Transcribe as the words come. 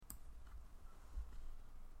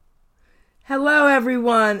Hello,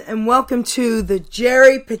 everyone, and welcome to the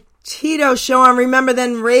Geri Petito Show on Remember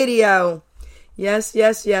Then Radio. Yes,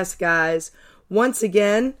 guys. Once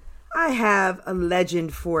again, I have a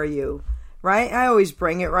legend for you, right? I always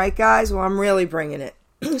bring it, right, guys? Well, I'm really bringing it.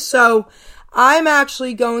 So, I'm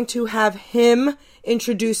actually going to have him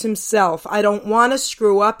introduce himself. I don't want to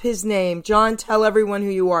screw up his name. John, tell everyone who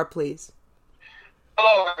you are, please.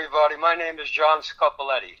 Hello, everybody. My name is John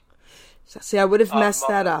Scupelliti. See, I would have messed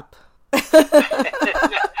that up.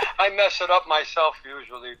 I mess it up myself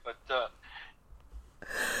usually, but the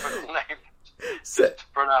name is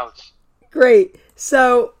pronounced. Great.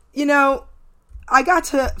 So, I got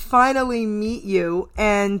to finally meet you,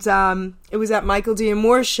 and it was at Michael D. and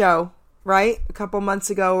Moore's show, right? A couple months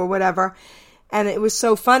ago or whatever. And it was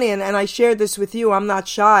so funny, and I shared this with you. I'm not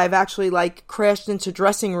shy. I've actually, crashed into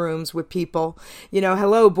dressing rooms with people.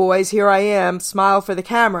 Hello, boys, here I am, smile for the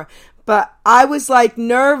camera. But I was,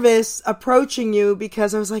 nervous approaching you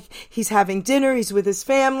because I was like, he's having dinner, he's with his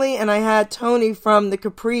family, and I had Tony from the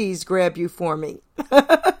Capris grab you for me. Good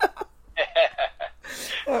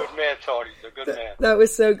man, Tony. A good man. That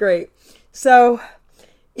was so great. So,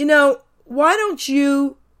 why don't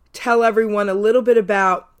you tell everyone a little bit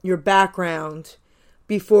about your background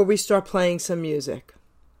before we start playing some music?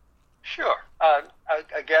 Sure.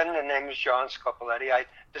 Again, the name is John Scupelliti. I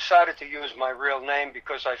decided to use my real name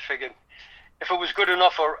because I figured if it was good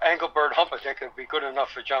enough for Engelbert Humperdinck, it would be good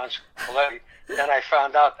enough for John Scupelliti. Then I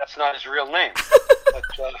found out that's not his real name.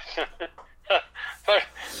 But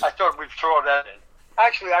I thought we'd throw that in.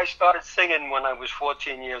 Actually, I started singing when I was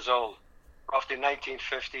 14 years old, roughly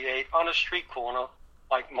 1958, on a street corner,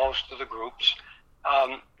 like most of the groups.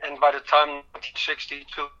 And by the time 1962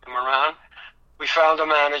 came around, we found a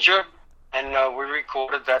manager, and we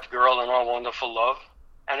recorded That Girl and Our Wonderful Love.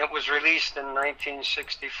 And it was released in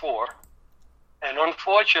 1964. And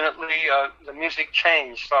unfortunately, the music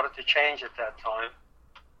started to change at that time.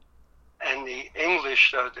 And the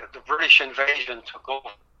English, the British invasion took over.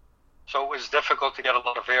 So it was difficult to get a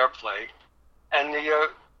lot of airplay. And the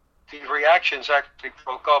reactions actually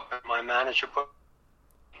broke up, and my manager put...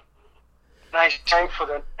 And I sang for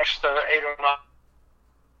the next 8 or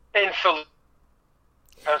 9 in Philadelphia,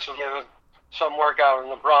 Pennsylvania, some work out in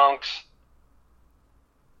the Bronx.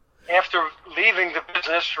 After leaving the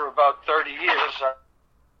business for about 30 years, I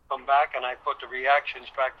come back and I put the reactions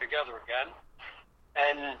back together again.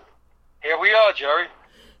 And here we are, Jerry.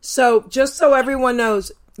 So, just so everyone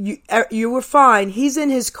knows, you were fine. He's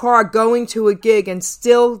in his car going to a gig and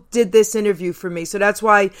still did this interview for me. So that's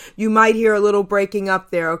why you might hear a little breaking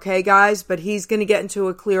up there, okay, guys? But he's going to get into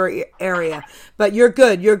a clearer area. But you're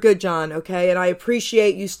good, John, okay? And I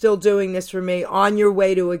appreciate you still doing this for me on your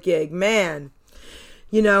way to a gig. Man,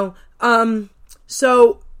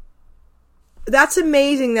 so that's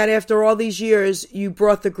amazing that after all these years, you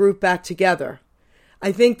brought the group back together.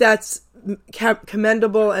 I think that's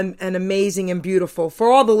commendable and amazing and beautiful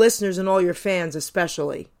for all the listeners and all your fans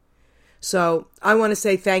especially. So I want to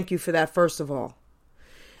say thank you for that, first of all.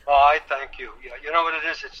 Oh, I thank you. Yeah, you know what it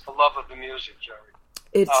is? It's the love of the music, Jerry.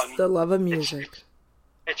 It's the love of music.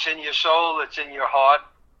 It's in your soul. It's in your heart.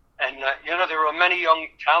 And, there are many young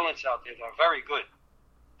talents out there that are very good.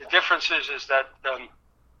 The difference is that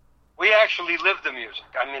we actually live the music.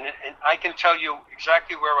 I mean, and I can tell you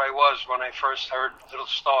exactly where I was when I first heard Little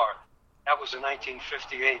Star. That was in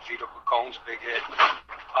 1958, Vito Piccone's big hit.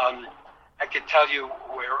 I could tell you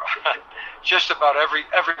where just about every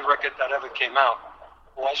record that ever came out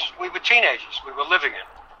was. We were teenagers. We were living it.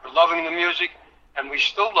 We're loving the music, and we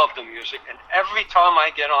still love the music. And every time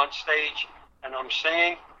I get on stage and I'm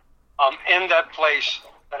singing, I'm in that place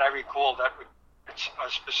that I recall that it's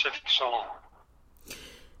a specific song.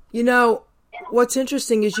 What's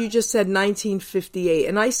interesting is you just said 1958,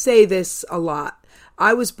 and I say this a lot.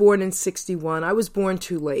 I was born in 61. I was born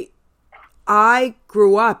too late. I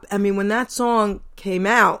grew up, when that song came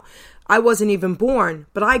out, I wasn't even born,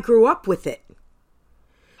 but I grew up with it.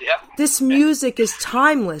 Yeah. This music is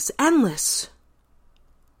timeless, endless.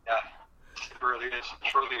 Yeah, it really is. It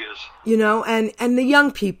truly is. And the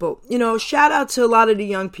young people, shout out to a lot of the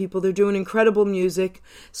young people. They're doing incredible music.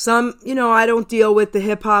 Some, I don't deal with the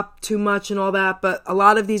hip hop too much and all that, but a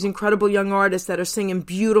lot of these incredible young artists that are singing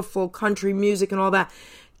beautiful country music and all that.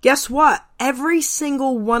 Guess what? Every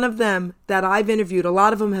single one of them that I've interviewed, a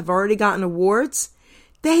lot of them have already gotten awards.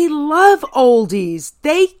 They love oldies.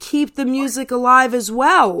 They keep the music alive as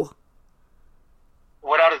well.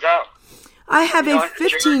 Without a doubt. I have a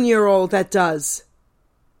 15-year-old that does.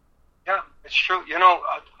 Yeah, it's true.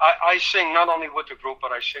 I sing not only with the group,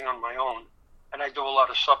 but I sing on my own. And I do a lot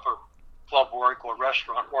of supper club work or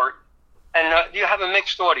restaurant work. And you have a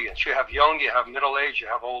mixed audience. You have young, you have middle-aged, you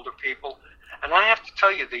have older people. And I have to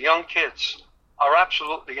tell you, the young kids are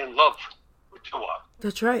absolutely in love with doo-wop.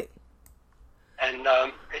 That's right. And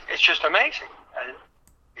it's just amazing. And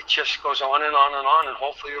it just goes on and on and on, and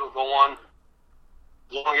hopefully it'll go on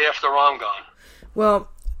long after I'm gone. Well,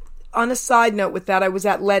 on a side note with that, I was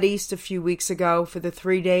at Let East a few weeks ago for the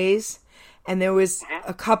 3 days, and there was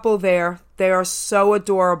a couple there. They are so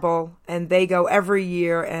adorable, and they go every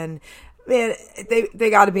year, and man, they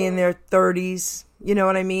got to be in their 30s, you know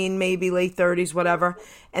what I mean? Maybe late 30s, whatever.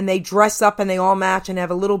 And they dress up and they all match and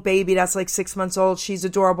have a little baby that's like 6 months old. She's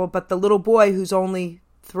adorable. But the little boy who's only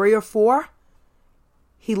 3 or 4,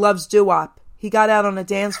 he loves doo-wop. He got out on a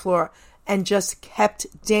dance floor and just kept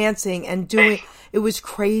dancing and doing. It was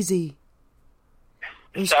crazy.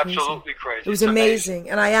 It's absolutely crazy. It was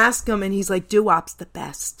amazing. And I asked him, and he's like, doo-wop's the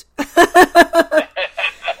best.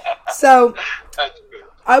 So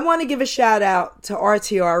I want to give a shout out to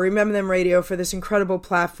RTR, Remember Them Radio, for this incredible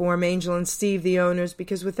platform, Angel and Steve, the owners,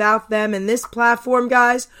 because without them and this platform,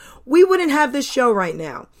 guys, we wouldn't have this show right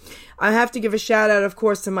now. I have to give a shout out, of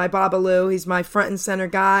course, to my Babaloo. He's my front and center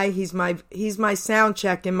guy. He's my sound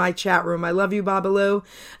check in my chat room. I love you, Babaloo.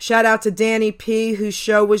 Shout out to Danny P, whose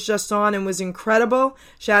show was just on and was incredible.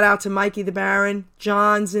 Shout out to Mikey the Baron.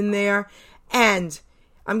 John's in there. And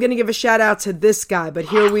I'm going to give a shout out to this guy, but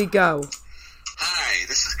here we go. Hi,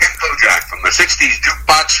 this is Ken Kojak from the 60s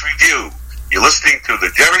Jukebox Review. You're listening to the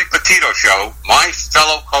Geri Petito Show, my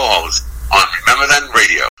fellow co-host on Remember Them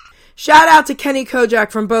Radio. Shout out to Kenny Kojak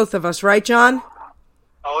from both of us, right, John?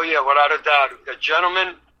 Oh, yeah, without a doubt. A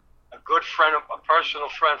gentleman, a good friend, a personal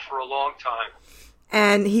friend for a long time.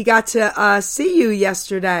 And he got to see you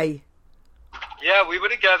yesterday. Yeah, we were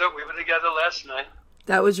together. We were together last night.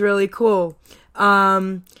 That was really cool.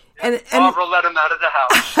 And Barbara let him out of the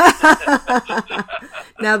house.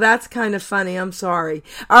 Now that's kind of funny. I'm sorry.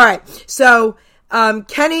 All right. So,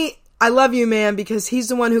 Kenny, I love you, man, because he's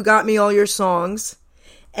the one who got me all your songs.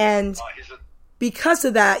 And because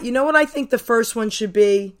of that, you know what I think the first one should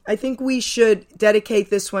be? I think we should dedicate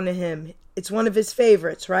this one to him. It's one of his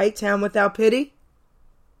favorites, right? Town Without Pity?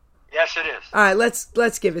 Yes, it is. All right,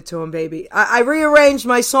 let's give it to him, baby. I rearranged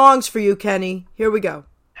my songs for you, Kenny. Here we go.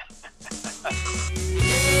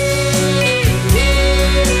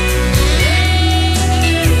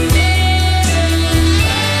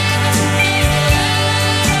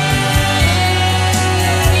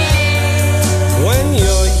 When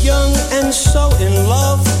you're young and so in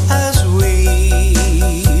love as we,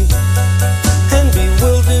 and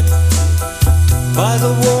bewildered by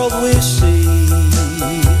the world we see,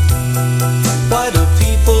 why do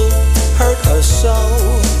people hurt us so?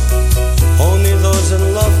 Only those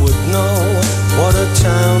in love would know what a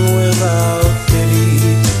town without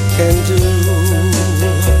pity can do.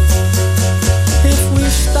 If we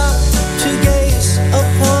stop to gaze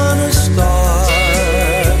upon a star,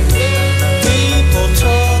 people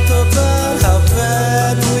talk about how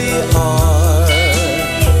bad we are.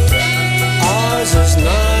 Ours is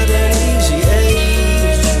not an easy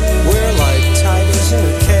age. We're like tigers in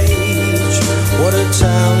a cage. What a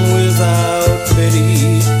town without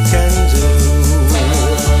pity can do.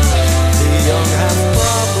 The young have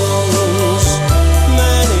problems,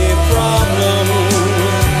 many problems.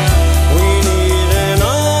 We need an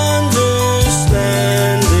understanding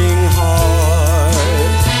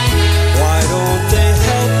heart. Why don't they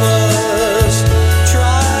help us?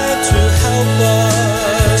 Try to help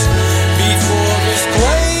us before this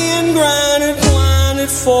clay and granite planet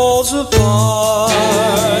falls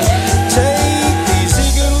apart. Take these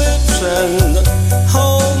eager lips and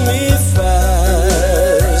hold me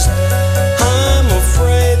fast. I'm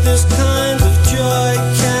afraid this kind of joy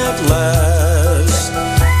can't last.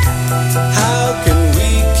 How can we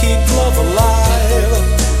keep love alive?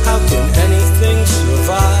 How can anything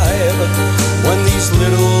survive when these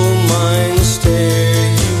little minds stare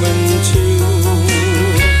you into?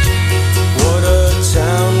 What a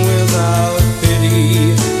town without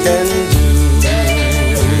pity can do.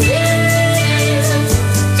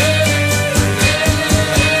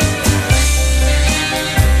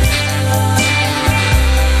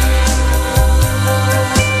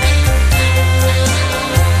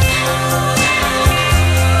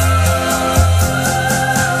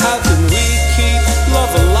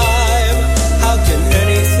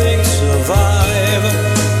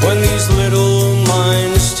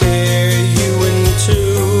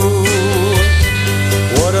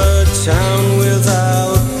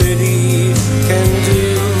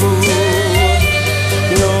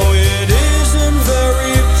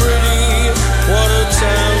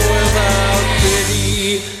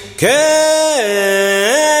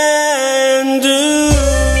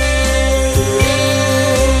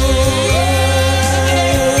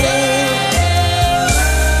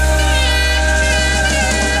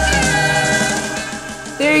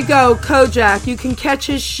 go, Kojak. You can catch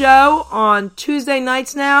his show on Tuesday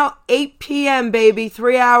nights now, 8 p.m., baby.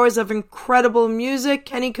 3 hours of incredible music.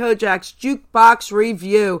 Kenny Kojak's Jukebox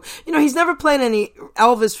Review. You know, he's never played any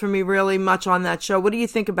Elvis for me really much on that show. What do you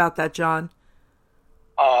think about that, John?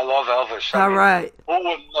 Oh, I love Elvis. All right. Who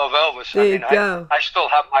wouldn't love Elvis? There you go. I still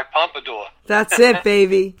have my pompadour. That's it,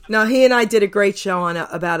 baby. No, he and I did a great show on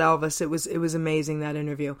about Elvis. It was amazing, that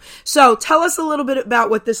interview. So tell us a little bit about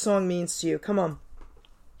what this song means to you. Come on.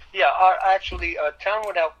 Yeah, actually, Town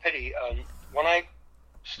Without Pity, when I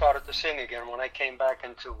started to sing again, when I came back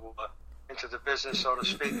into the business, so to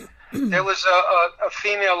speak, there was a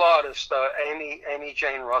female artist, Amy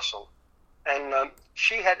Jane Russell, and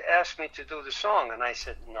she had asked me to do the song, and I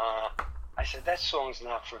said, nah. I said, that song's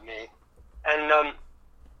not for me. And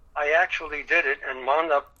I actually did it and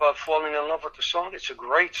wound up falling in love with the song. It's a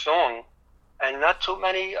great song, and not too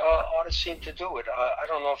many artists seem to do it. I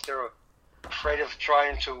don't know if they're afraid of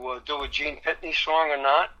trying to do a Gene Pitney song or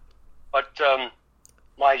not, but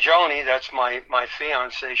my Joni, that's my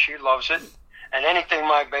fiance, she loves it, and anything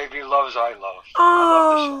my baby loves, I love. Oh,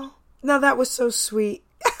 I love the song. Now that was so sweet.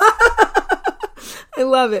 I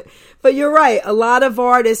love it. But you're right. A lot of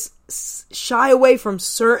artists shy away from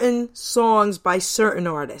certain songs by certain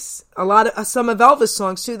artists. Some of Elvis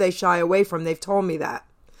songs too, they shy away from. They've told me that.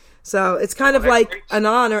 So it's kind of like an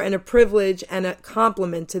honor and a privilege and a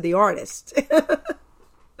compliment to the artist. Yeah.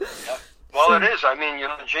 Well, it is. I mean, you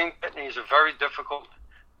know, Gene Pitney is a very difficult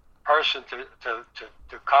person to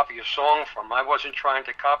copy a song from. I wasn't trying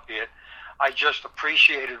to copy it. I just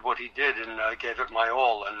appreciated what he did and gave it my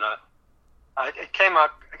all. And it came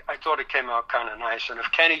out. I thought it came out kind of nice. And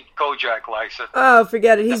if Kenny Kojak likes it, oh,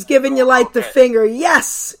 forget it. He's giving you like the finger.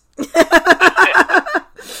 Yes.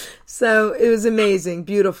 So it was amazing,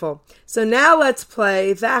 beautiful. So now let's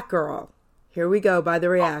play That Girl. Here we go by the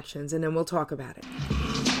Reactions, and then we'll talk about it.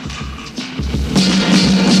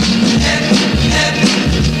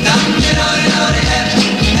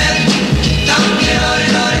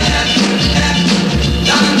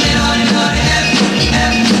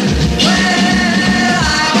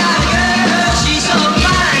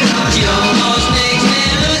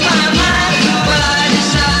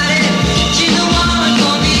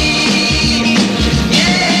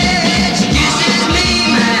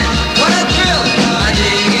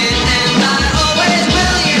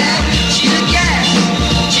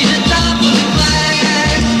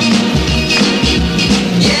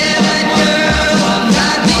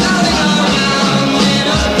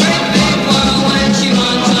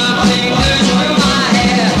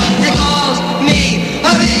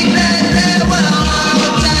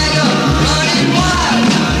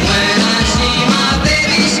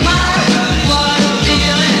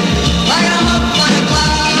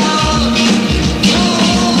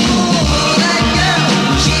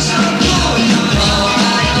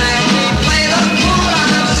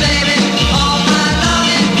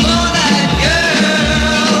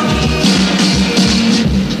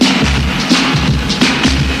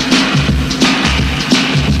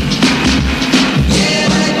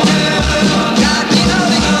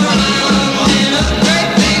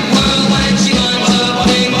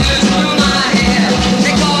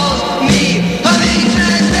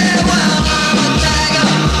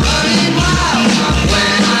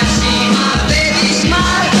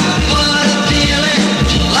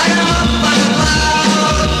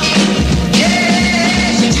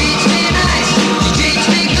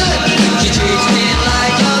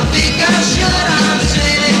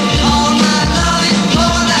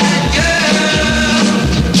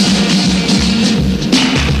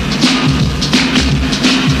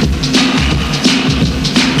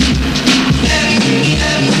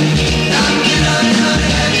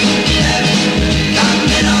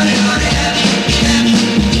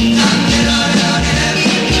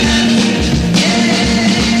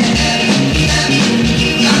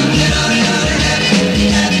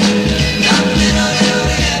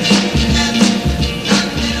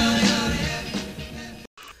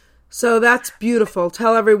 So that's beautiful.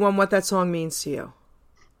 Tell everyone what that song means to you.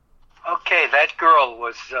 Okay, That Girl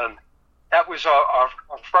was that was our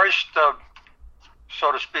first,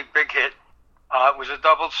 so to speak, big hit. It was a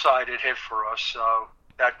double-sided hit for us.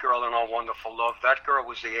 That Girl and Our Wonderful Love. That Girl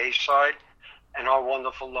was the A side, and Our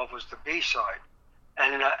Wonderful Love was the B side.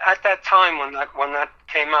 And at that time, when that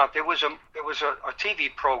came out, there was a TV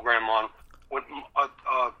program on with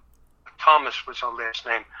Thomas was her last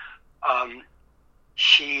name.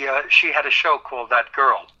 She had a show called That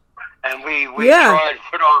Girl, and we tried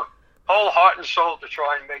with our whole heart and soul to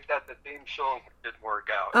try and make that the theme song. It didn't work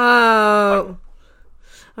out. Oh,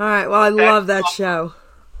 all right. Well, I love that show.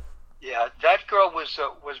 Yeah, that girl was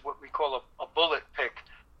what we call a bullet pick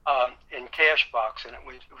in Cashbox, and it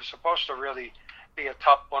was supposed to really be a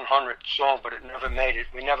top 100 song, but it never made it.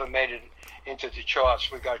 We never made it into the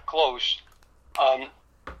charts. We got close, and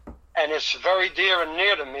it's very dear and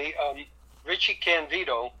near to me. Richie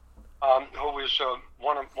Candido, who was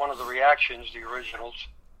one of the Reactions, the originals,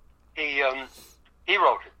 he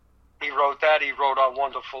wrote it. He wrote that. He wrote Our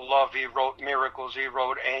Wonderful Love. He wrote Miracles. He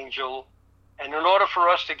wrote Angel. And in order for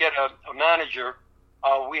us to get a manager,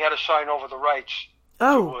 we had to sign over the rights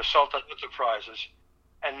to Sultan Enterprises,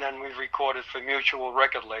 and then we recorded for Mutual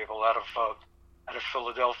Record Label out of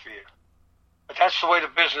Philadelphia. But that's the way the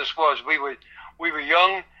business was. We were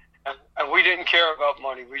young, and we didn't care about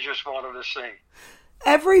money. We just wanted to sing.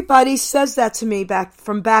 Everybody says that to me back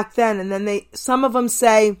then, and then some of them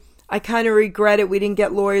say, I kind of regret it. We didn't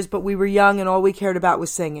get lawyers, but we were young, and all we cared about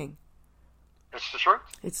was singing. It's the truth.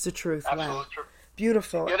 It's the truth. Absolute wow. truth.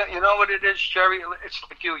 Beautiful. You know what it is, Jerry? It's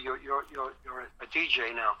like you. You're a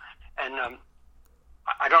DJ now, and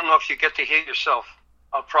I don't know if you get to hear yourself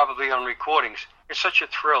probably on recordings. It's such a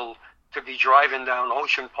thrill to be driving down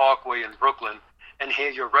Ocean Parkway in Brooklyn and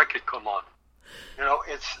hear your record come on. You know,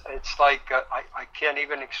 it's like I can't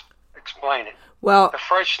even explain it. Well, the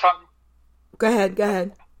first time. Go ahead. I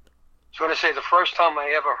was going to say the first time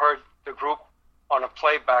I ever heard the group on a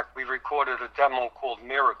playback, we recorded a demo called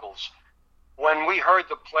Miracles. When we heard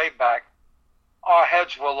the playback, our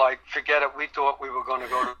heads were like, forget it, we thought we were going to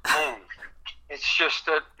go to the moon. It's just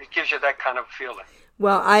that it gives you that kind of feeling.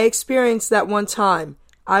 Well, I experienced that one time.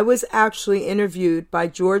 I was actually interviewed by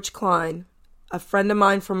George Klein, a friend of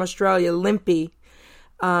mine from Australia, Limpy,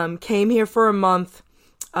 came here for a month,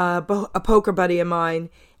 a poker buddy of mine,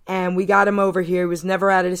 and we got him over here. He was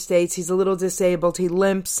never out of the States. He's a little disabled. He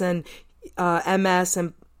limps and MS,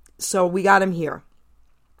 and so we got him here.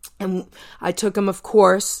 And I took him, of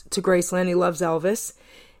course, to Graceland. He loves Elvis.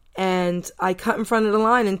 And I cut in front of the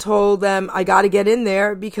line and told them I got to get in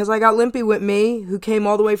there because I got Limpy with me, who came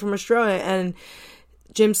all the way from Australia. And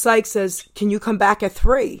Jim Sykes says, can you come back at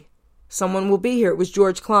 3? Someone will be here. It was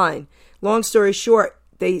George Klein. Long story short,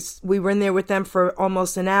 we were in there with them for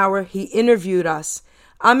almost an hour. He interviewed us.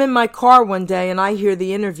 I'm in my car one day and I hear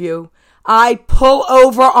the interview. I pull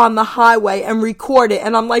over on the highway and record it,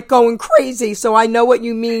 and I'm like going crazy. So I know what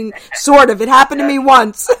you mean, sort of. It happened to me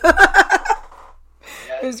once. It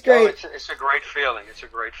was great. No, it's a great feeling.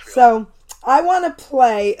 So I want to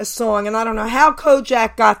play a song, and I don't know how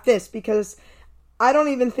Kojak got this because I don't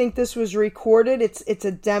even think this was recorded. It's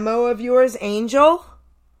a demo of yours, Angel.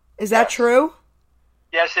 Is that true?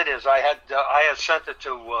 Yes, it is. I had sent it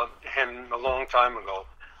to him a long time ago.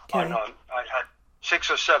 Okay. I had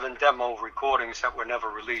 6 or 7 demo recordings that were never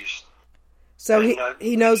released. So and,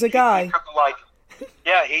 he knows a guy. He took a liking.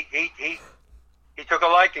 Yeah, he took a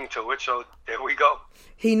liking to it. So there we go.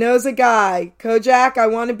 He knows a guy. Kojak, I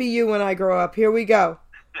want to be you when I grow up. Here we go.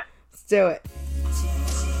 Let's do it.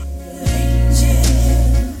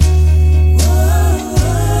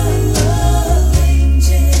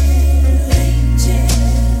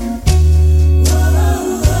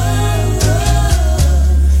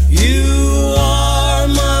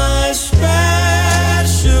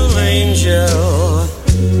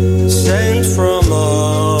 Sent from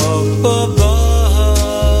up above,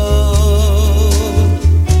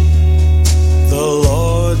 the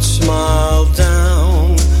Lord smiled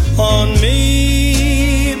down on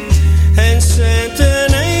me and sent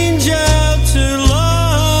an angel to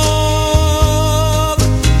love.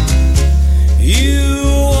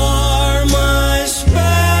 You are my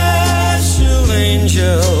special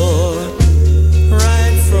angel,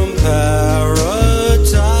 right from paradise.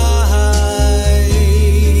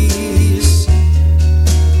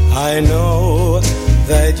 I know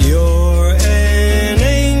that you're an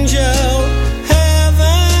angel.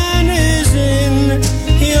 Heaven is in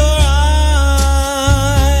your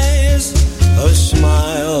eyes. A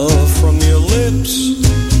smile from your lips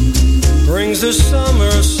brings the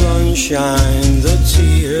summer sunshine. The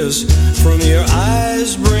tears from your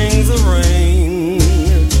eyes bring the rain.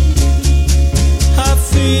 I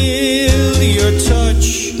feel your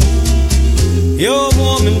touch, your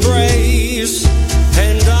warm embrace,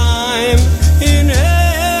 and I'm in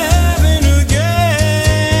heaven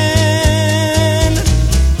again.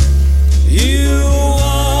 You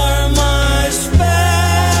are my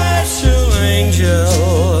special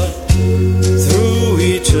angel through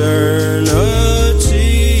eternity.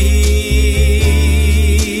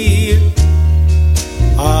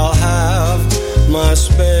 I'll have my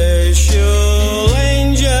special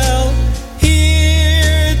angel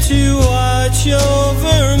here to watch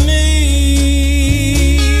over me.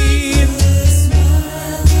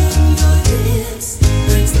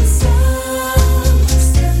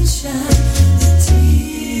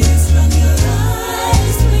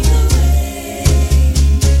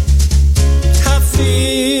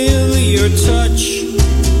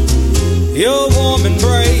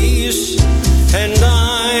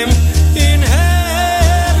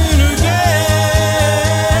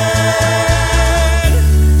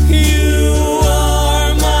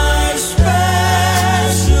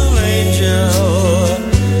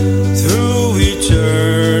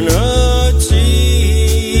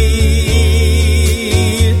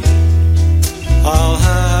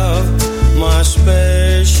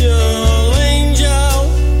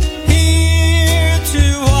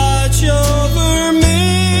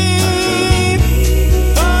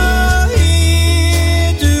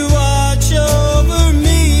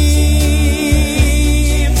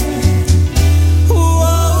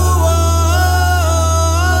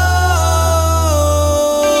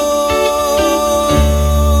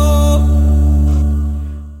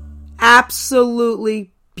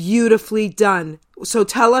 absolutely beautifully done. So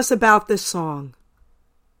tell us about this song.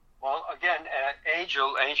 Well, again,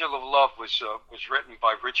 Angel of Love was written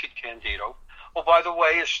by Richie Candido, who, by the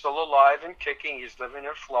way, is still alive and kicking. He's living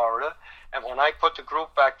in Florida. And when I put the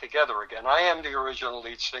group back together again, I am the original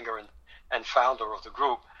lead singer and founder of the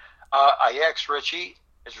group. I asked Richie,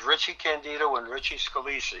 it's Richie Candido and Richie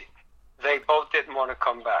Scupelliti. They both didn't want to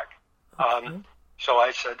come back. Okay. So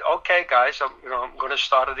I said, okay, guys, I'm going to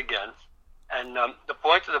start it again. And the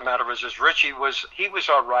point of the matter is Richie was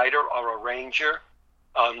our writer, our arranger.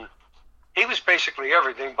 He was basically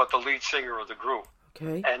everything but the lead singer of the group.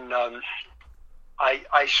 Okay. And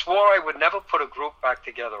I swore I would never put a group back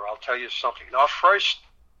together. I'll tell you something. Our first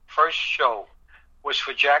show was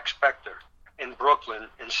for Jack Spector in Brooklyn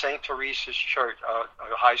in St. Teresa's Church,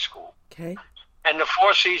 high school. Okay. And the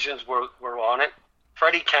Four Seasons were on it.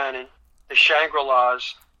 Freddie Cannon, the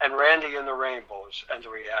Shangri-Las, and Randy and the Rainbows, and the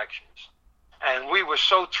Reactions. And we were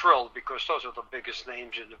so thrilled because those are the biggest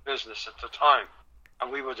names in the business at the time.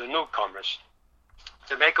 And we were the newcomers.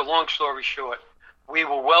 To make a long story short, we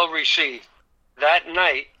were well received. That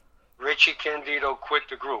night, Richie Candido quit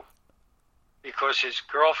the group because his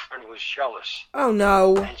girlfriend was jealous. Oh,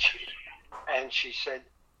 no. And she said,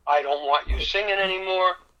 I don't want you singing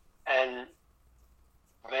anymore. And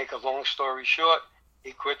make a long story short,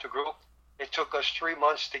 he quit the group. It took us 3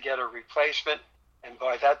 months to get a replacement. And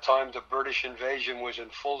by that time, the British invasion was in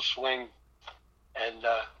full swing. And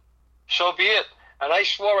so be it. And I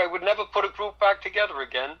swore I would never put a group back together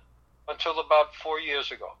again until about 4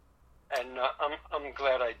 years ago. And I'm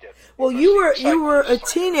glad I did. Well, you were a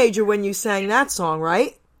teenager when you sang that song,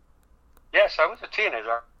 right? Yes, I was a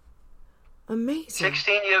teenager. Amazing.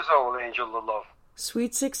 16 years old, Angel of Love.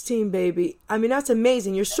 Sweet 16, baby. I mean, that's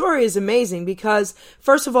amazing. Your story is amazing because,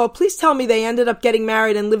 first of all, please tell me they ended up getting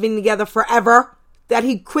married and living together forever. That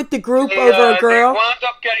he quit the group over a girl. They wound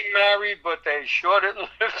up getting married, but they sure didn't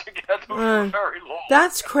live together for very long.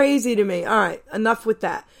 That's crazy to me. All right, enough with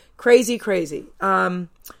that. Crazy.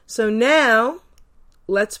 So now,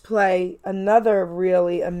 let's play another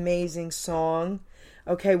really amazing song.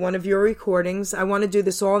 Okay, one of your recordings. I want to do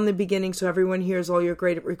this all in the beginning so everyone hears all your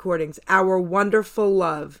great recordings. Our Wonderful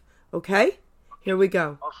Love. Okay? Here we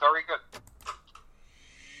go. Oh, very good.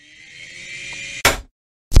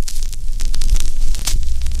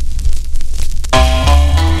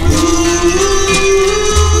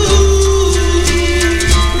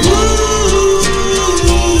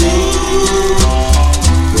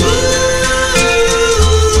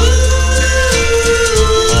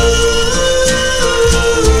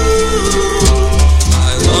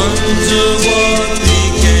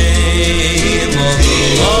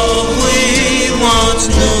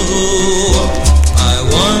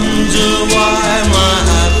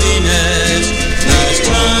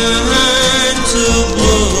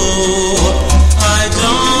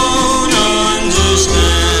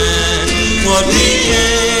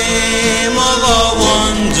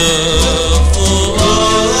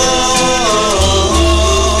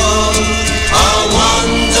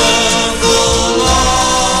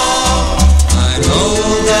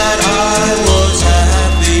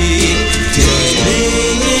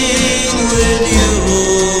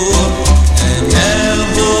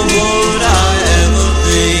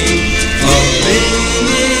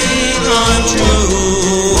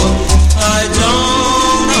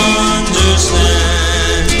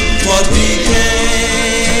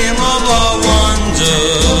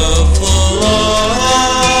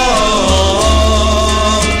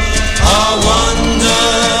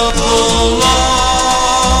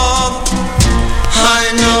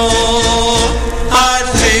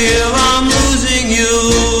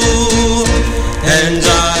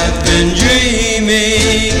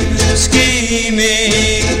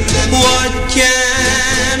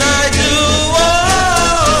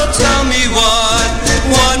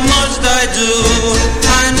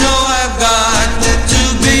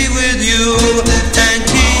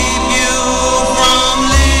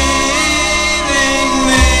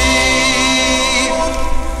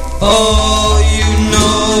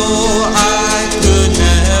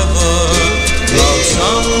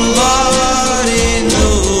 Somebody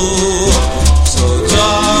new, so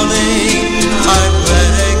darling, I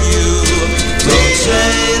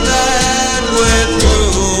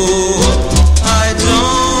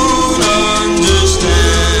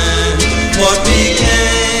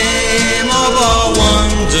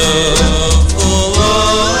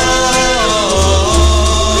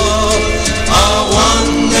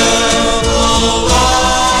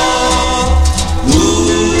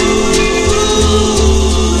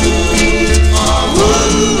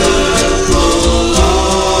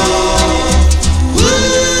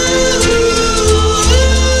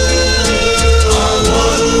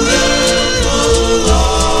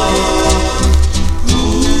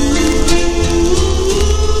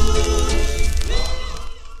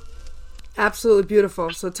absolutely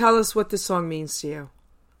beautiful. So tell us what this song means to you.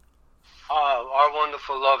 Our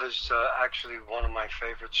Wonderful Love is actually one of my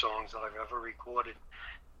favorite songs that I've ever recorded.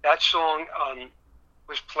 That song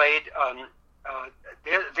was played.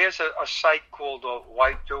 There's a site called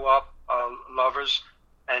White Do Up Lovers,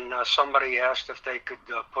 and somebody asked if they could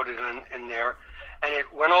put it in there, and it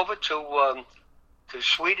went over to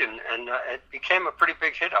Sweden, and it became a pretty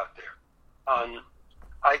big hit out there.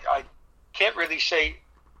 I can't really say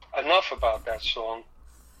enough about that song.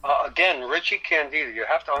 Again, Richie Candido, you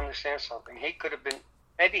have to understand something. He could have been,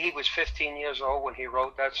 maybe he was 15 years old when he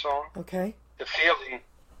wrote that song. Okay. The feeling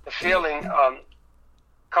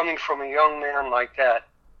coming from a young man like that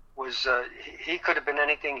was, he could have been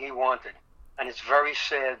anything he wanted. And it's very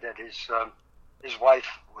sad that his wife,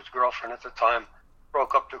 his girlfriend at the time,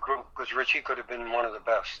 broke up the group, because Richie could have been one of the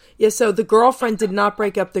best. Yeah, so the girlfriend did not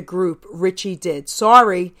break up the group. Richie did.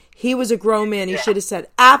 Sorry. He was a grown man. He should have said,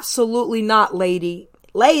 absolutely not, lady.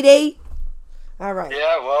 Lady! All right.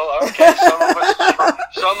 Yeah, well, okay.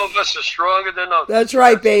 Some of us are stronger than others. That's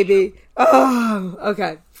right, baby. Oh,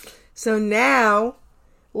 okay. So now,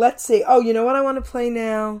 let's see. Oh, you know what I want to play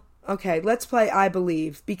now? Okay, let's play I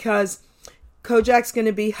Believe, because Kojak's going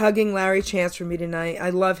to be hugging Larry Chance for me tonight. I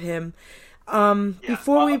love him. I'll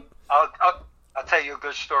tell you a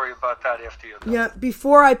good story about that after you're done. Yeah,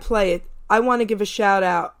 before I play it, I want to give a shout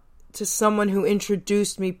out to someone who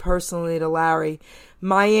introduced me personally to Larry.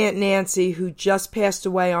 My Aunt Nancy, who just passed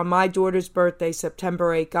away on my daughter's birthday,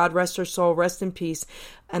 September 8th. God rest her soul, rest in peace.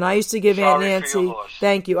 And I used to give Aunt Nancy,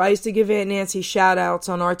 thank you. I used to give Aunt Nancy shout outs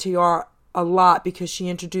on RTR a lot because she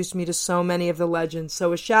introduced me to so many of the legends.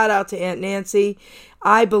 So a shout out to Aunt Nancy,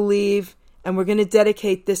 I Believe, and we're going to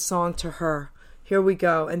dedicate this song to her. Here we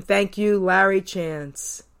go. And thank you, Larry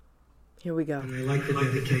Chance. Here we go. And I'd like to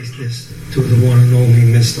dedicate this to the one and only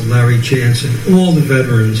Mr. Larry Chance and all the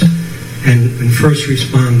veterans and first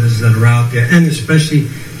responders that are out there, and especially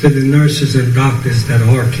to the nurses and doctors that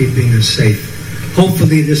are keeping us safe.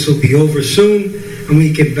 Hopefully this will be over soon and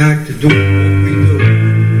we get back to doing what we do.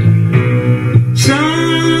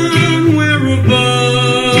 Somewhere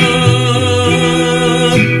above,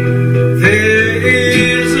 there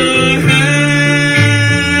is a heaven.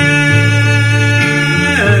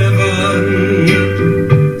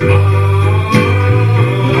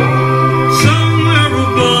 Somewhere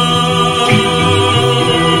above,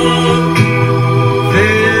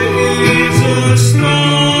 there is a star.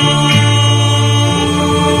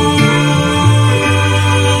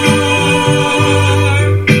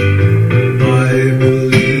 I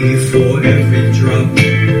believe for every drop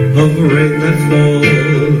of rain that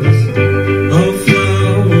falls, a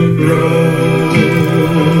flower grows.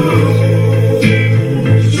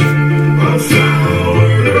 A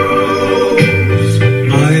flower grows.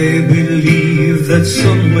 I believe that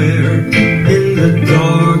somewhere in the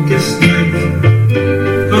darkest night,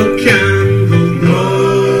 a candle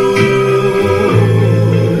glows.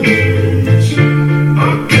 A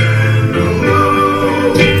candle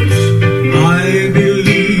glows. I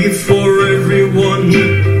believe for everyone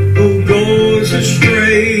who goes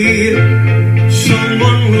astray,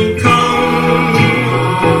 someone will come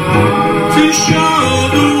to show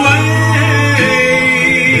the way.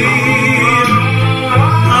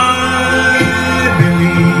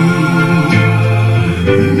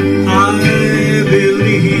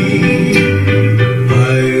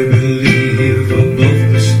 I believe above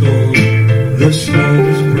the storm, the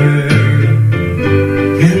storm's prayer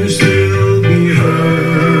can still be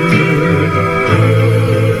heard.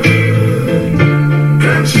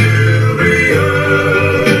 Can still be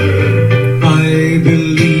heard. I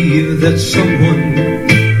believe that someone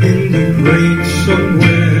in the great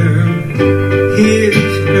somewhere hears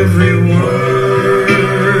every word.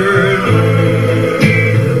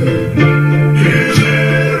 Hears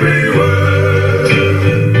every word.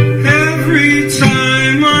 Every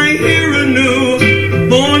time I hear a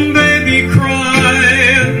newborn baby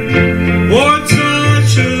cry, or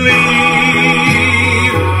touch a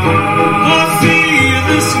leaf, or feel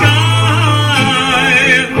the sky,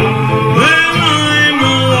 then I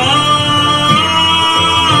know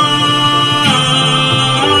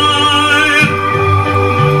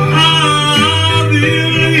I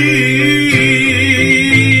believe.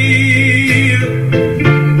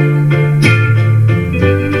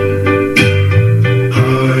 I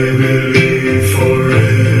believe for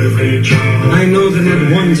every child. I know that at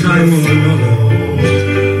one time or another,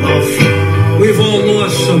 we've all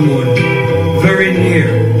lost someone very near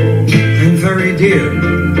and very dear.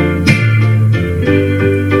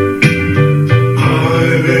 I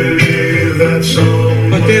believe that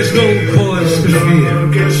someone. But there's no cause to fear,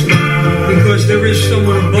 because there is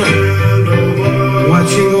someone above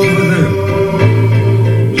watching over them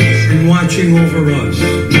and watching over us.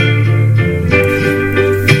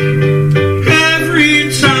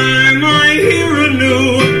 Every time I hear a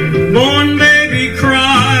newborn baby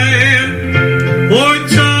cry or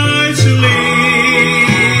touch a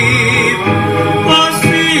leaf or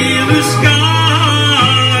see the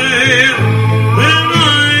sky, then I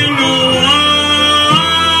know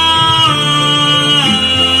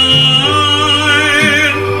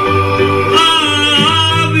I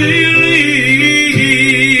believe.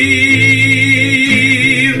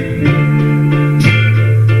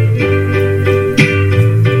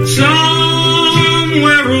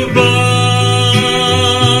 Somewhere above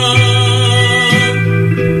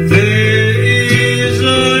there is a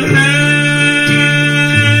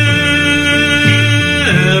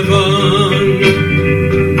heaven.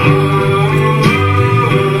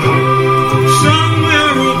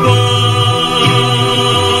 Somewhere above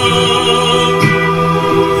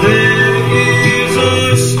there is a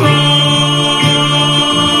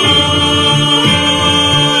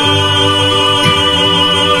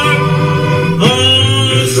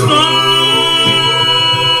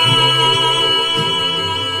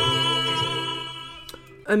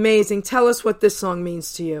Amazing. Tell us what this song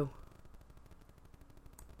means to you.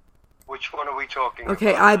 Which one are we talking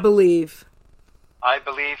Okay, about? I Believe. I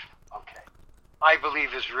Believe? Okay. I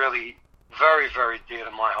Believe is really very, very dear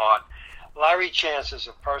to my heart. Larry Chance is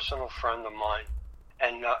a personal friend of mine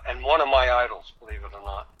and one of my idols, believe it or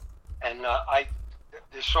not. And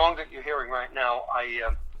the song that you're hearing right now,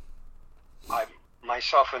 I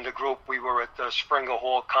myself and the group, we were at the Springer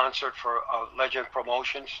Hall concert for Legend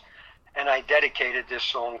Promotions, and I dedicated this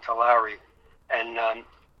song to Larry. And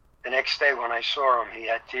the next day when I saw him, he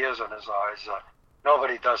had tears in his eyes.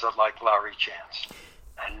 Nobody does it like Larry Chance.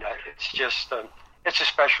 And it's just, it's a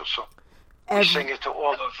special song. We sing it to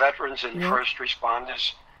all the veterans and first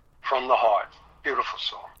responders from the heart. Beautiful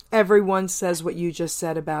song. Everyone says what you just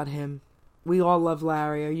said about him. We all love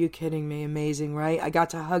Larry. Are you kidding me? Amazing, right? I got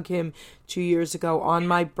to hug him 2 years ago on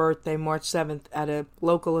my birthday, March 7th, at a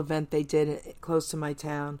local event they did close to my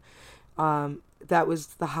town. That was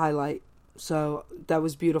the highlight. So that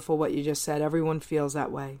was beautiful what you just said. Everyone feels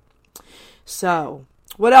that way. So,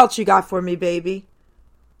 what else you got for me, baby?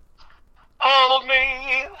 Hold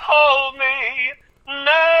me,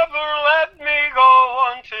 never let me go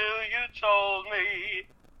until you told me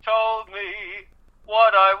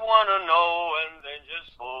what I want to know, and then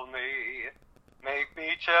just hold me. Make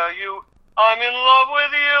me tell you I'm in love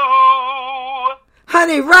with you.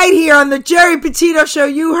 Honey, right here on the Geri Petito Show,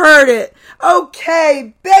 you heard it.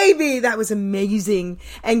 Okay, baby, that was amazing.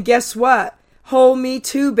 And guess what? Hold me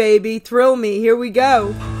too, baby. Thrill me. Here we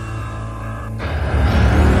go.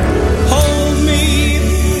 Hold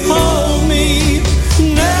me,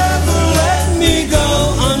 never let me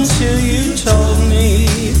go until you told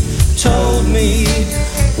me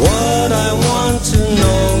what I want to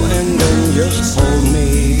know, and then just hold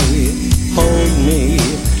me,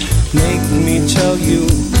 make me tell you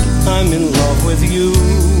I'm in love with you.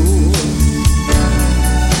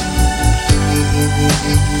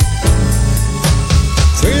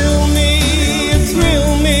 Thrill me,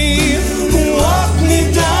 walk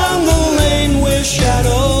me down the lane where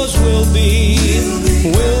shadows will be,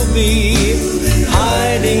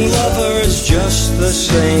 hiding lovers just the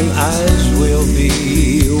same as we'll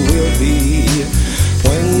be,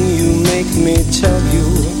 when you make me tell you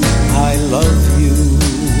I love you.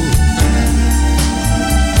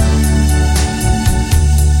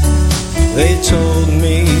 They told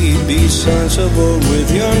me, be sensible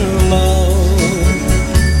with your new love.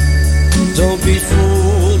 Don't be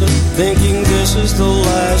fooled, thinking this is the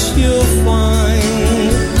last you'll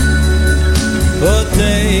find. But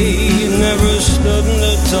they never stood in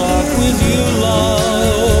the talk with you,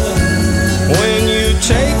 love. When you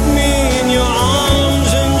take me in your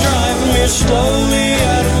arms and drive me slowly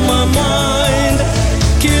out of my mind,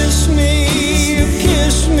 kiss me,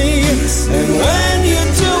 and when you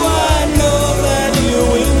do, I know that you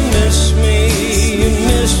will miss me.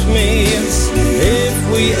 If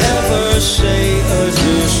we ever say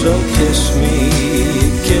adieu, so kiss me,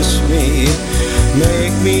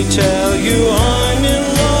 make me tell you I'm in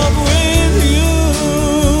love with you.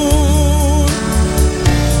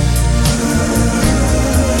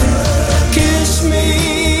 Kiss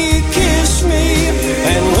me,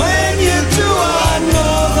 and when you do, I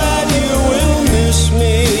know that you will miss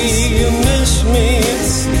me.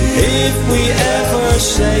 If we ever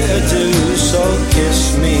say adieu, so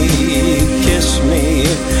kiss me,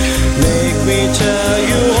 make me tell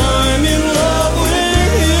you I'm in love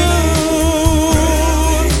with you.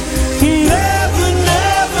 Never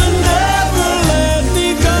let me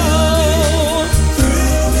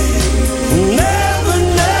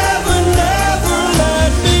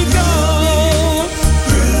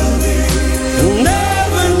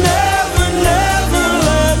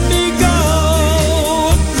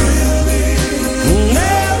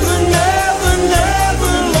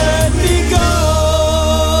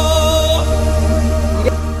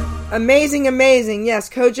Amazing, amazing. Yes,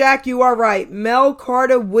 Kojak, you are right. Mel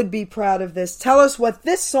Carter would be proud of this. Tell us what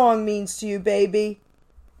this song means to you, baby.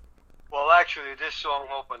 Well, actually, this song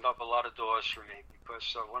opened up a lot of doors for me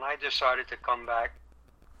because when I decided to come back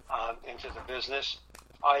into the business,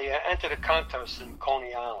 I entered a contest in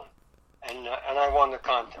Coney Island, and I won the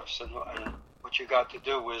contest. And what you got to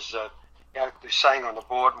do was you actually sang on the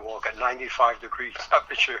boardwalk at 95 degrees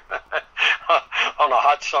temperature on a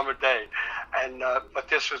hot summer day. And but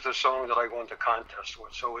this was the song that I won the contest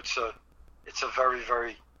with, so it's a very,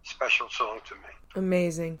 very special song to me.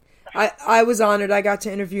 Amazing. I was honored. I got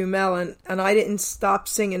to interview Mel, and I didn't stop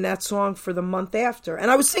singing that song for the month after. And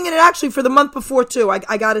I was singing it actually for the month before, too.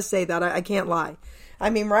 I got to say that. I can't lie. I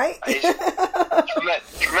mean, right?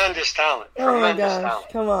 Tremendous talent. Oh, my Tremendous gosh. talent.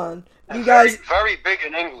 Come on. And You guys... Very big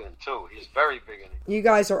in England, too. He's very big in England. You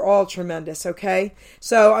guys are all tremendous, okay?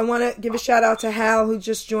 So I want to give a shout out to Hal, who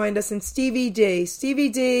just joined us, and Stevie D. Stevie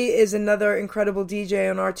D is another incredible DJ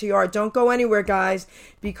on RTR. Don't go anywhere, guys,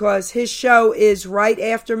 because his show is right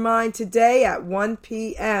after mine today at 1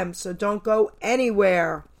 p.m., so don't go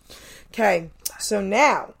anywhere. Okay, so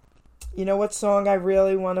now, you know what song I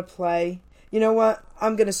really want to play? You know what?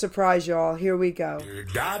 I'm going to surprise y'all. Here we go.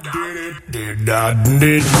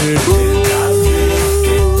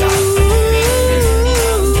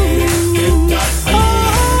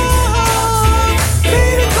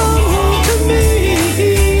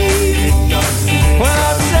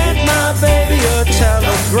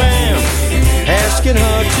 Telegram asking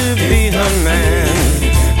her to be her man,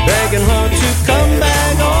 begging her to come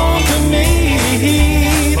back home to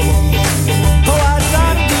me. Oh, I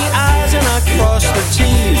dot the I's and I cross the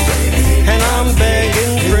T's, and I'm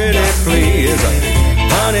begging pretty please,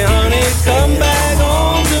 honey, honey, come back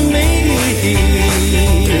home to me.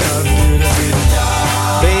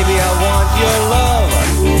 Baby, I want your love,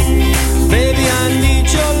 baby, I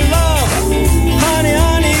need your love, honey,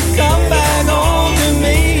 honey, come back home to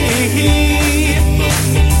me.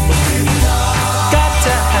 Got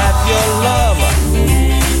to have your love,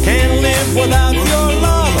 can't live without your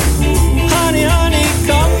love, honey, honey,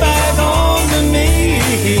 come back home to me.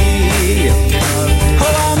 Oh,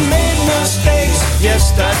 I made mistakes,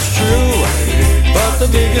 yes, that's true, but the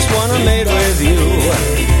biggest one I made with you.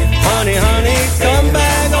 Honey, honey, come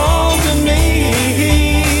back home to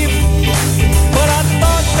me. But I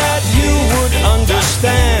thought that you would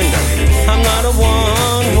understand, I'm not a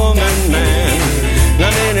one-woman man,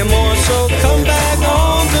 not anymore, so come back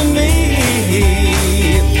home to me.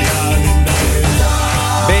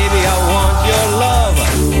 Baby, I want your love,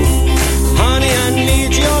 honey, I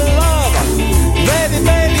need your love, baby,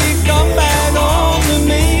 baby, come back home to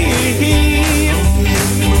me.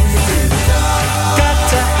 Got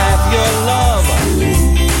to have your love,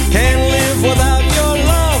 can't live without your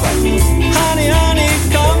love, honey, honey,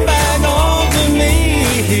 come back home to me.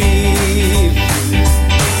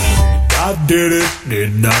 I did it,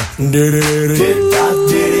 did not, did it, did not,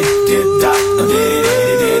 did it, did not, did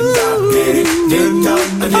it, did not, did it, did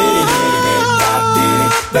not, did it, did not, did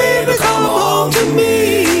it, baby, come home to me.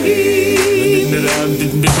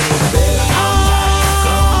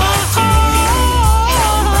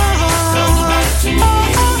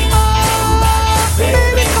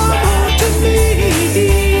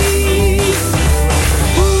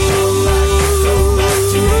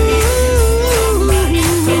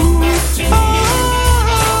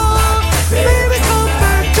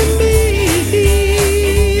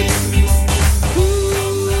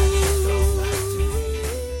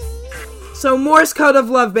 So Morse Code of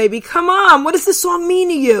Love, baby. Come on. What does this song mean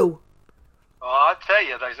to you? Well, I'll tell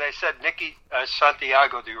you, as I said, Nicky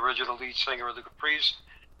Santiago, the original lead singer of the Capris,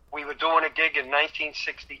 we were doing a gig in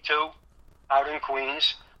 1962 out in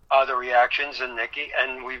Queens, The Reactions and Nicky,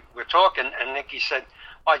 and we were talking, and Nicky said,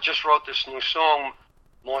 I just wrote this new song,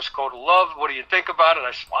 Morse Code of Love. What do you think about it?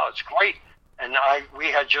 I said, wow, it's great. And we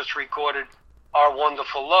had just recorded Our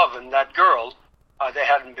Wonderful Love, and that girl, they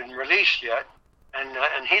hadn't been released yet, and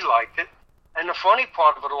he liked it. And the funny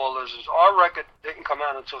part of it all is our record didn't come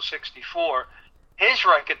out until 64. His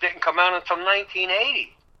record didn't come out until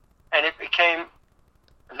 1980. And it became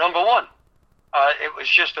number one. It was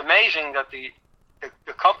just amazing that the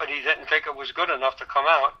company didn't think it was good enough to come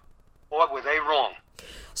out. Or were they wrong?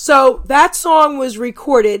 So that song was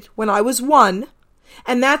recorded when I was 1.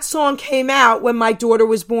 And that song came out when my daughter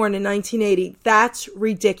was born in 1980. That's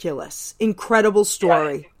ridiculous. Incredible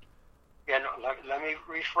story. Yeah, no, let me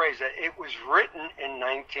rephrase that. It was written in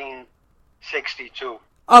 1962.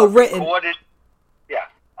 Oh, written. Recorded, yeah.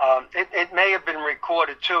 It may have been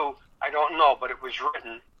recorded too. I don't know, but it was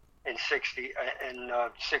written in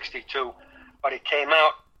 62. But it came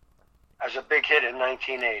out as a big hit in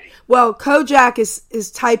 1980. Well, Kojak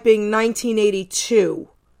is typing 1982.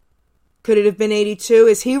 Could it have been 82?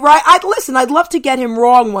 Is he right? I'd love to get him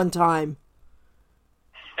wrong one time.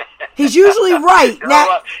 He's usually right.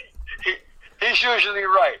 He's usually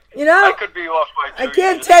right. I could be off by 2 I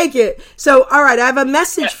can't take it. So, all right, I have a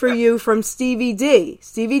message for you from Stevie D.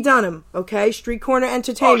 Stevie Dunham, okay? Street Corner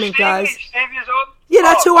Entertainment, guys. Stevie's on? Yeah,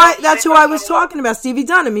 that's who I was talking about. Stevie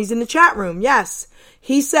Dunham. He's in the chat room. Yes.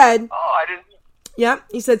 He said... Oh, I didn't... Yep.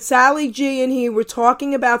 He said Sally G and he were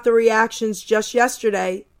talking about the reactions just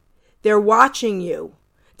yesterday. They're watching you.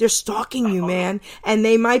 They're stalking you, man. And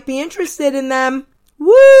they might be interested in them.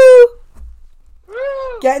 Woo!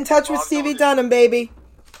 Get in touch with Stevie Dunham, baby.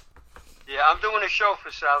 Yeah, I'm doing a show for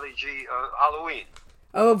Sally G, Halloween.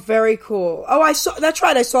 Oh, very cool. Oh, that's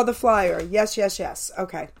right. I saw the flyer. Yes.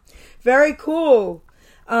 Okay. Very cool.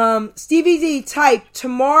 Stevie D typed,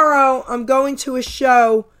 tomorrow I'm going to a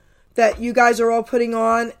show that you guys are all putting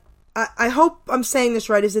on. I hope I'm saying this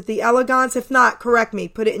right. Is it the Elegance? If not, correct me.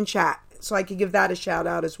 Put it in chat so I could give that a shout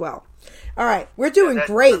out as well. All right. We're doing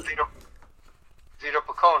great. Vito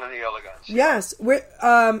Picone and the Elegance. Yes. We're,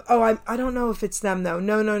 I don't know if it's them, though.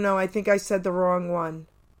 No. I think I said the wrong one.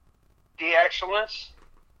 The Excellence?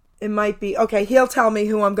 It might be. Okay, he'll tell me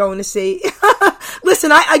who I'm going to see.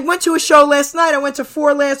 Listen, I went to a show last night. I went to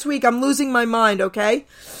 4 last week. I'm losing my mind, okay?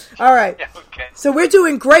 All right. Yeah, okay. So we're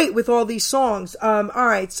doing great with all these songs. All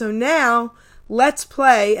right, so now let's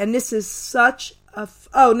play, and this is such a...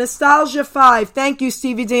 Nostalgia 5. Thank you,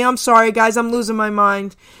 Stevie D. I'm sorry, guys. I'm losing my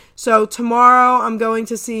mind. So tomorrow I'm going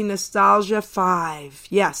to see Nostalgia 5.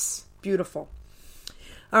 Yes, beautiful.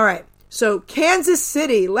 All right. So, Kansas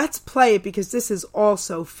City, let's play it because this is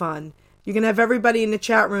also fun. You're going to have everybody in the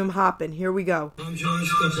chat room hopping. Here we go. I'm John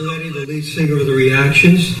Scupelliti, the lead singer of The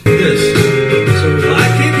Reactions. Yes. So, I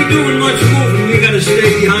can't be doing much moving. We got to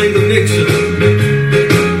stay behind the mixer.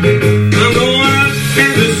 I'm going out to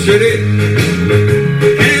Kansas City.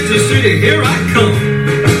 Kansas City, here I come.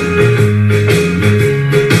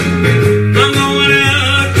 I'm going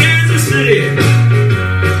out to Kansas City.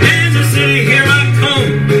 Kansas City, here I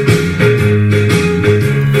come.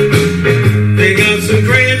 They got some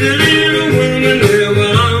crazy little women there,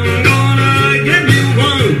 well, I'm gonna get me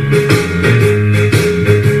one.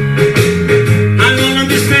 I'm gonna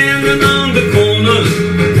be standing on the corner,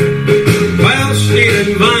 12th Street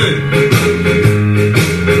and Vine.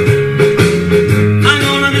 I'm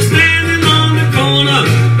gonna be standing on the corner,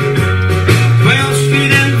 12th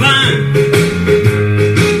Street and Vine.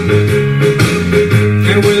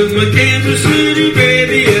 And with my Kansas City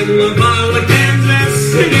baby and my bottle of Kansas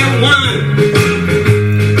City wine.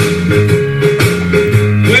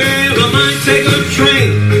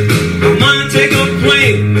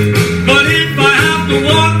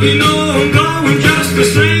 You know I'm going just the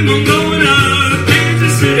same. I'm going out of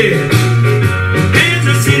Kansas City.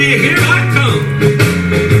 Kansas City, here I come.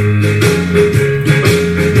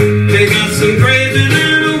 They got some crazy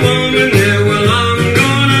little woman there. Well, I'm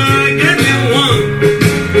gonna get me one.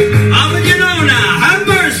 I'll let you know now. Have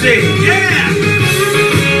mercy. Yeah.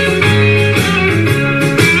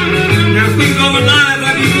 Now, if we go live,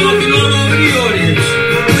 I'll be walking all over the audience.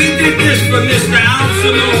 We did this for Mr. Al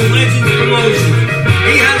Simone, Legends Promotion.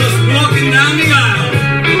 He had us walking down the aisle,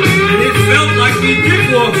 and it felt like we did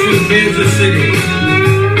walk through Kansas City.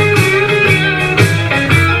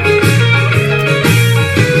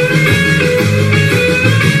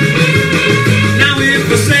 Now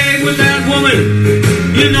if I stay with that woman,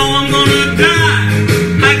 you know I'm gonna die.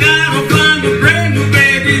 I gotta find a brand new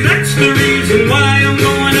baby, that's the reason why I'm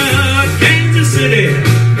going to Kansas City.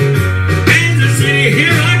 Kansas City,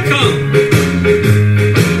 here I come.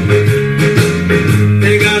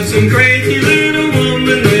 Some crazy little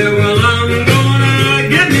woman there, well, I'm gonna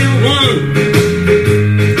get me one.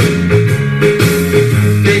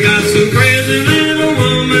 They got some crazy little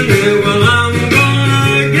woman there, well, I'm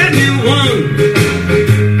gonna get me one.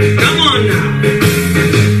 Come on now.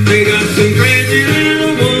 They got some crazy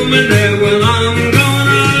little woman there, well, I'm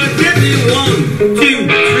gonna get me 1, 2,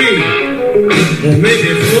 3, or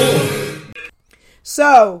maybe 4.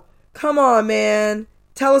 So, come on, man.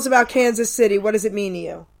 Tell us about Kansas City. What does it mean to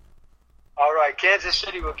you? All right, Kansas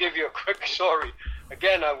City will give you a quick story.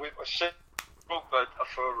 Again, we were sitting group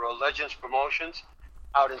for Legends Promotions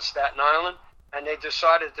out in Staten Island, and they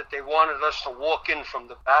decided that they wanted us to walk in from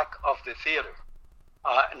the back of the theater,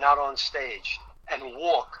 not on stage, and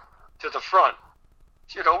walk to the front.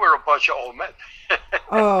 You know, we're a bunch of old men.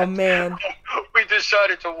 Oh, man. We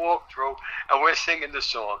decided to walk through, and we're singing the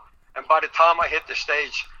song. And by the time I hit the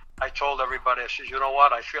stage, I told everybody, I said, you know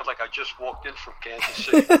what? I feel like I just walked in from Kansas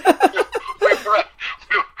City.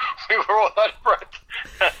 we we were all out of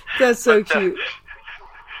breath. That's so cute.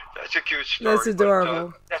 That's a cute story. That's adorable.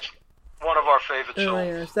 But, that's one of our favorite songs. Oh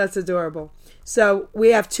my gosh, that's adorable. So we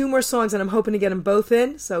have 2 more songs, and I'm hoping to get them both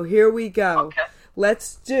in. So here we go. Okay.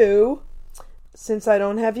 Let's do Since I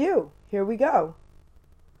Don't Have You. Here we go.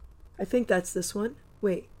 I think that's this one.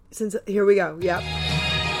 Wait, here we go. Yep.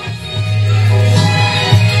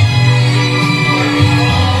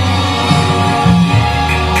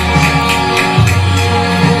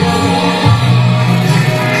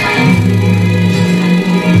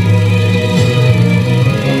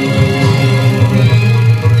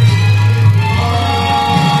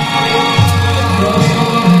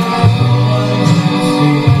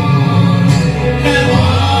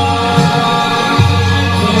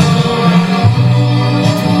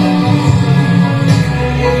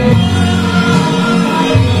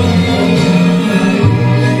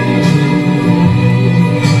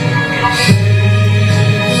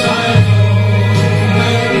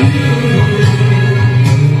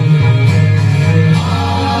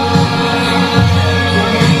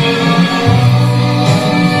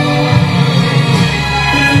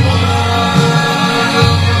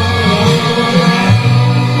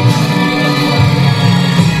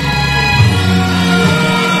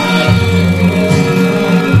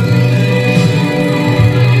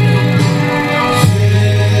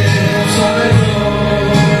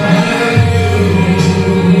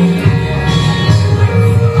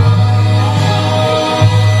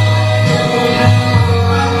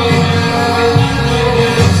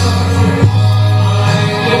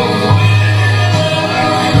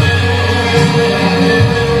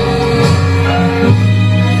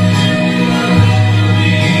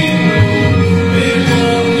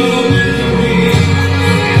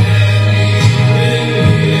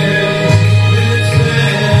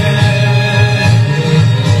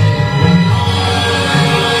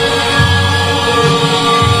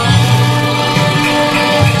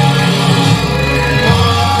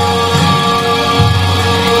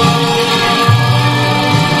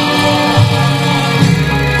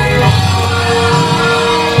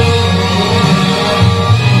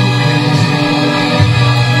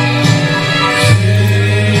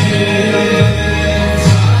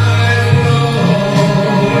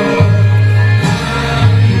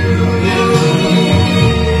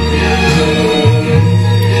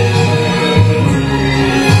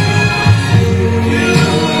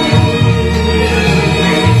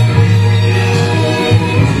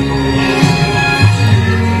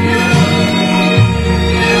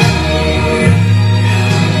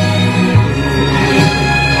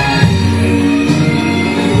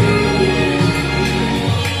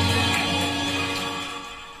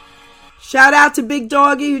 Shout out to Big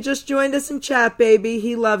Doggy who just joined us in chat, baby.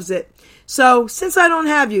 He loves it. So, Since I Don't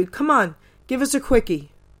Have You, come on, give us a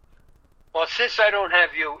quickie. Well, Since I Don't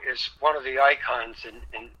Have You is one of the icons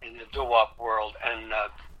in the doo-wop world, and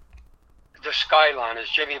the skyline is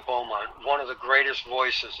Jimmy Beaumont, one of the greatest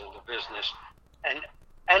voices in the business. And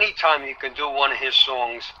anytime you can do one of his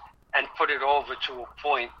songs and put it over to a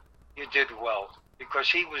point, you did well, because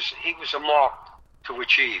he was a mark to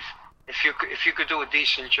achieve. If you could do a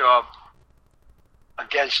decent job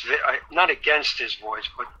not against his voice,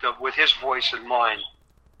 but with his voice in mind,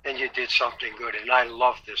 then you did something good. And I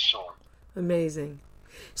love this song. Amazing.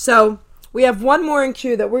 So we have one more in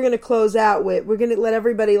queue that we're going to close out with. We're going to let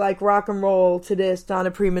everybody rock and roll to this Donna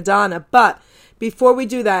Prima Donna. But before we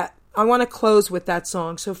do that, I want to close with that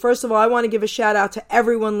song. So first of all, I want to give a shout out to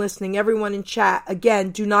everyone listening, everyone in chat.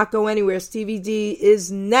 Again, do not go anywhere. Stevie D is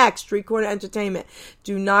next. Street Corner Entertainment.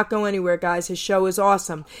 Do not go anywhere, guys. His show is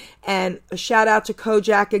awesome. And a shout out to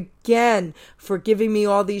Kojak again for giving me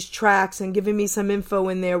all these tracks and giving me some info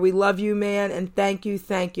in there. We love you, man, and thank you,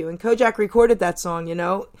 thank you. And Kojak recorded that song,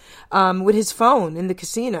 with his phone in the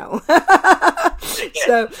casino.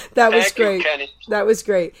 So that was great. That was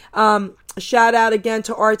great. Shout out again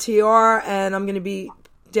to RTR, and I'm going to be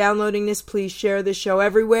downloading this. Please share this show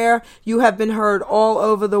everywhere. You have been heard all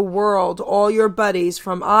over the world. All your buddies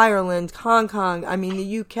from Ireland, Hong Kong,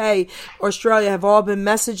 the UK, Australia have all been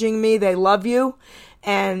messaging me. They love you,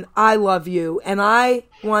 and I love you. And I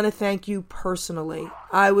want to thank you personally.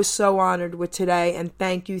 I was so honored with today, and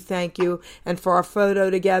thank you, and for our photo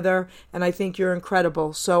together, and I think you're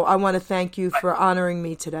incredible. So I want to thank you for honoring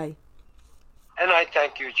me today. And I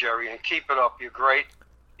thank you, Jerry, and keep it up. You're great.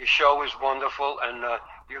 Your show is wonderful, and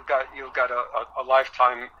you've got a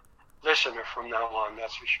lifetime listener from now on.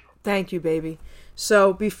 That's for sure. Thank you, baby.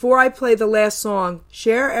 So before I play the last song,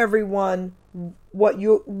 share everyone what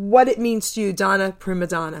it means to you, Donna Prima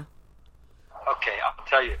Donna. Okay, I'll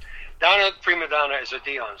tell you. Donna Prima Donna is a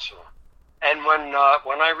Dion song. And when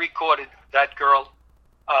I recorded that girl,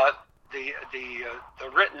 the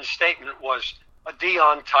written statement was a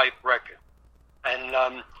Dion type record,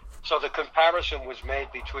 and so the comparison was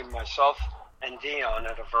made between myself and Dion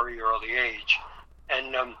at a very early age,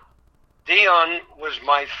 and Dion was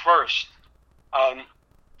my first,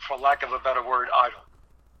 for lack of a better word, idol.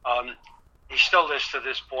 He still is to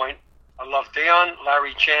this point. I love Dion,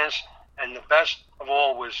 Larry Chance, and the best of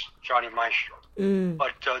all was Johnny Maestro.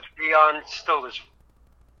 But Dion still is.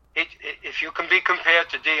 If you can be compared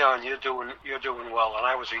to Dion, you're doing well. And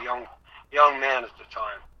I was a young man at the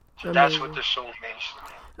time, so amazing. That's what this song means to me.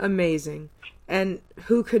 Amazing. And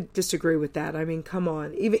who could disagree with that? I mean, come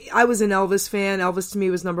on. Even I was an Elvis fan. Elvis to me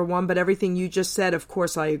was number one. But everything you just said, of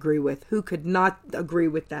course, I agree with. Who could not agree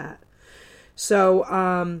with that?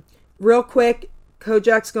 So, real quick.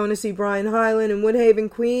 Kojak's going to see Brian Hyland in Woodhaven,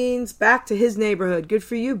 Queens. Back to his neighborhood. Good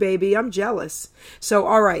for you, baby. I'm jealous. So,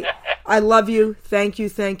 all right. I love you. Thank you,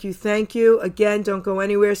 thank you, thank you. Again, don't go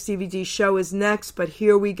anywhere. Stevie D's show is next. But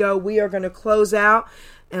here we go. We are going to close out.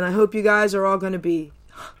 And I hope you guys are all going to be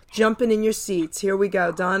jumping in your seats. Here we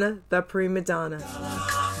go. Donna, the prima donna.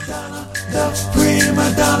 Donna, the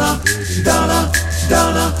prima donna. Donna,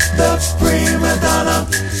 Donna, the prima donna.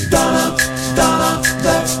 Donna, Donna,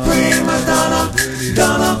 the prima donna.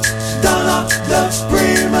 Donna, Donna, the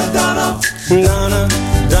prima donna. Donna,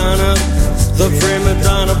 Donna, the prima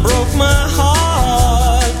donna broke my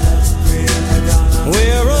heart.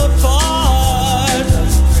 We're apart.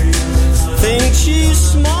 Think she's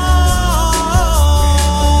smart.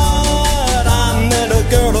 I met a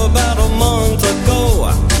girl about a month ago. I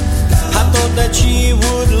thought that she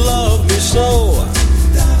would love me so.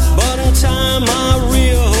 But in time I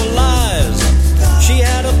realized she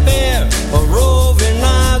had a pair of roving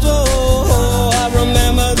eyes. Oh, I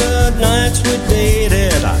remember the nights we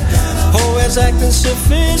dated. Always acting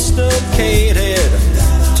sophisticated,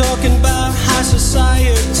 talking about high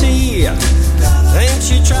society. Ain't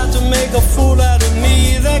she tried to make a fool out of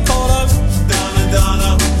me? They call her Donna,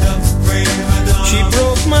 Donna, the prima donna. She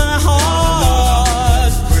broke my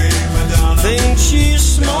heart. Think she's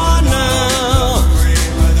smart now.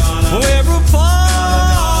 We're apart.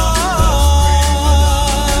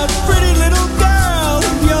 Pretty little girl,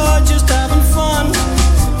 you're just having fun.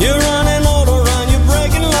 You're running all around, you're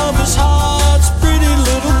breaking lovers' hearts. Pretty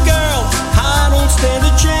little girl, I don't stand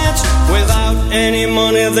a chance. Without any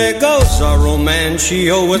money, there goes our romance. She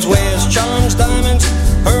always wears charms, diamonds,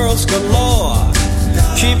 pearls galore.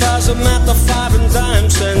 She buys them at the 5 and dime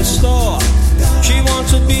cent store. She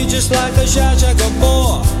wants to be just like a Zsa Zsa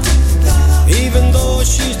Gabor. Even though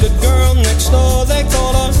she's the girl next door, they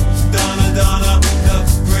call her Donna, Donna, the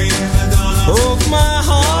prima donna. Broke my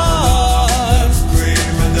heart.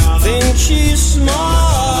 Think she's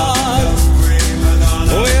smart.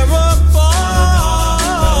 We're apart.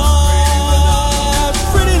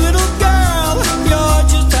 Pretty little girl, you're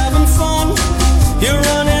just having fun. You're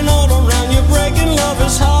running all around, you're breaking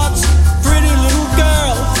lovers' hearts. Pretty little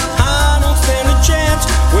girl, I don't stand a chance.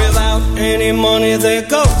 Without any money, there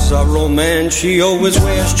goes our romance. She always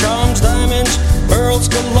wears charms, diamonds, pearls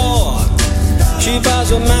galore. She buys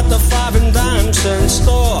them at the 5 and dime cent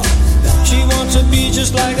store. She wants to be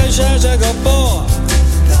just like a Zsa Zsa Gabor.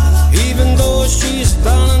 Even though she's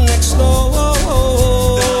down next door.